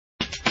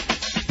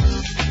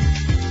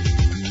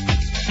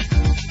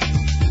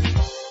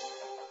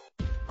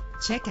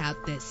Check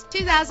out this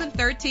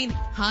 2013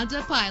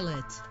 Honda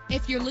Pilot.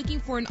 If you're looking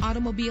for an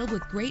automobile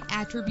with great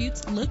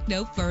attributes, look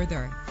no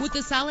further. With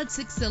a solid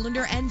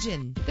 6-cylinder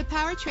engine, the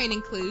powertrain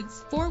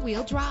includes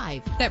 4-wheel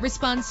drive that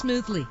responds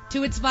smoothly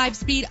to its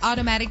 5-speed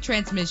automatic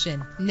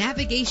transmission.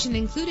 Navigation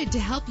included to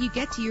help you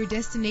get to your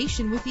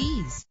destination with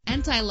ease.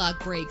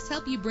 Anti-lock brakes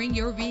help you bring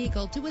your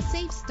vehicle to a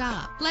safe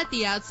stop. Let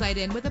the outside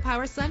in with a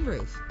power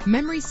sunroof.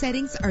 Memory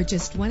settings are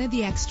just one of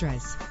the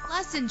extras.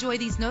 Plus, enjoy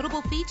these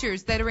notable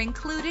features that are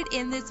included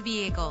in this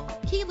vehicle: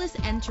 keyless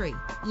entry,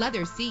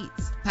 leather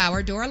seats,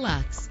 power door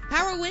locks,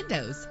 power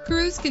windows,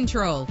 cruise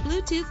control,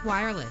 Bluetooth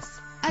wireless,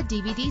 a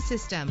DVD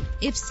system.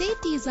 If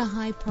safety is a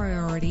high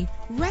priority,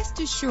 rest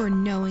assured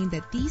knowing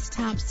that these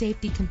top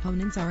safety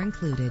components are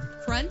included: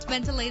 front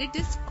ventilated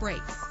disc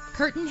brakes,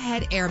 curtain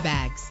head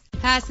airbags,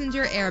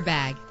 passenger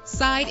airbag,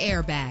 side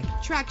airbag,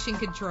 traction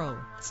control,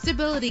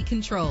 stability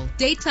control,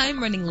 daytime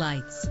running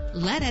lights.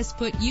 Let us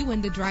put you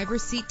in the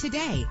driver's seat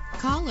today.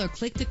 Call or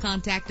click to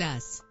contact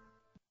us.